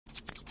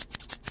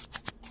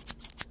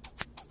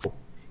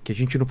que a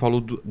gente não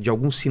falou de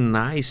alguns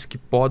sinais que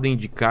podem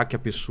indicar que a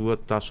pessoa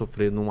está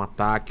sofrendo um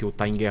ataque ou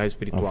está em guerra Ah,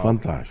 espiritual.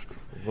 fantástico.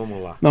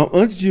 Vamos lá. Não,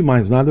 antes de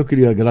mais nada, eu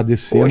queria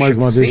agradecer Poxa, mais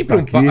uma vez de sempre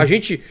estar aqui. A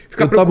gente fica Eu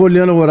estava preocupado.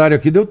 olhando o horário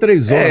aqui, deu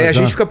 3 horas A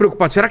já. gente fica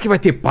preocupado. Será que vai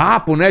ter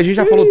papo, né? A gente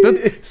já falou tanto.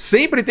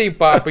 Sempre tem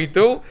papo.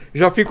 Então,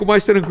 já fico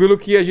mais tranquilo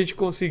que a gente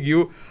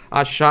conseguiu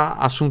achar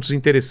assuntos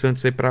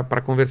interessantes aí para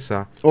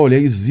conversar. Olha,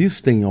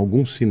 existem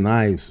alguns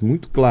sinais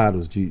muito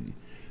claros de,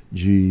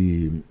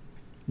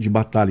 de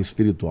batalha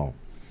espiritual.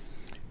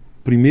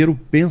 Primeiro,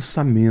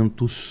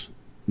 pensamentos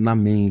na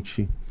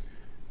mente.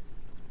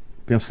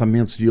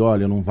 Pensamentos de,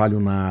 olha, eu não valho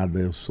nada,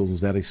 eu sou um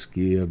zero à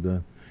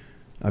esquerda,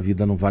 a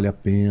vida não vale a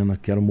pena,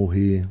 quero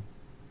morrer.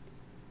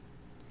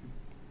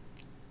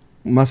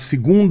 Uma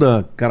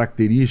segunda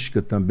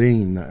característica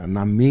também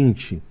na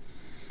mente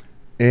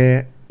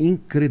é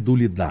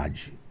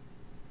incredulidade.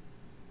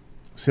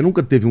 Você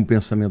nunca teve um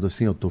pensamento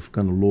assim, eu estou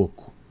ficando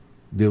louco,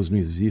 Deus não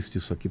existe,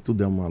 isso aqui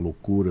tudo é uma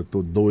loucura, eu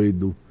estou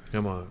doido.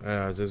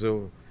 Às vezes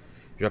eu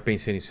já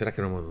pensei nisso. Será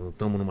que não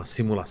estamos numa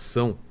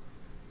simulação?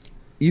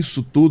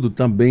 Isso tudo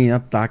também é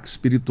ataque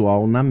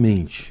espiritual na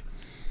mente.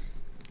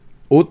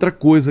 Outra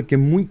coisa que é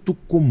muito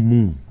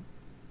comum,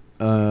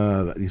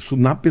 isso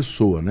na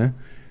pessoa, né?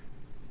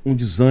 Um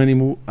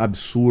desânimo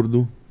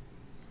absurdo,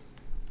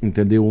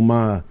 entendeu?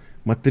 Uma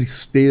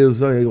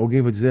tristeza,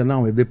 alguém vai dizer,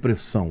 não, é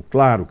depressão.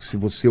 Claro que se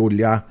você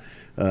olhar,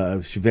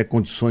 se tiver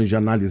condições de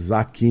analisar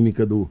a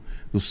química do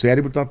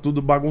cérebro, está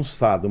tudo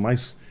bagunçado,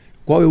 mas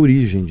qual é a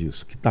origem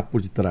disso? Que está por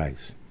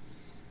detrás?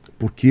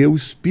 Porque o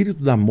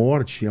espírito da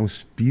morte é um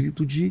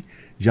espírito de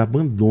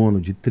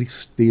abandono, de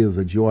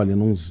tristeza, de olha,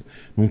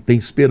 não tem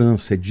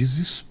esperança, é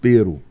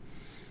desespero.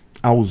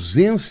 A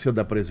ausência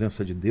da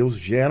presença de Deus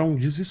gera um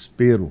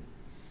desespero,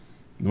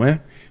 não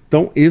é?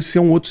 Então esse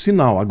é um outro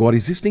sinal. Agora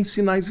existem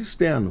sinais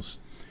externos.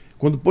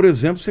 Quando, por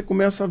exemplo, você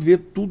começa a ver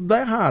tudo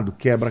dar errado,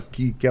 quebra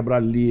aqui, quebra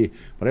ali,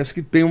 parece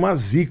que tem uma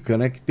zica,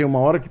 né? Que tem uma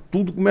hora que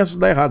tudo começa a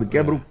dar errado,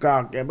 quebra o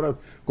carro, quebra o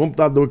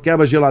computador,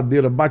 quebra a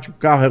geladeira, bate o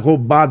carro, é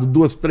roubado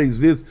 2, 3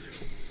 vezes.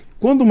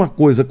 Quando uma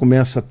coisa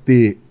começa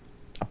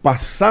a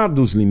passar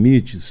dos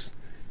limites,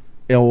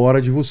 é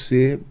hora de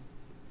você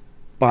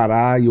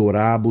parar e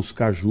orar,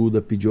 buscar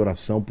ajuda, pedir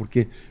oração,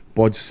 porque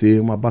pode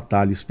ser uma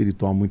batalha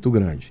espiritual muito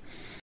grande.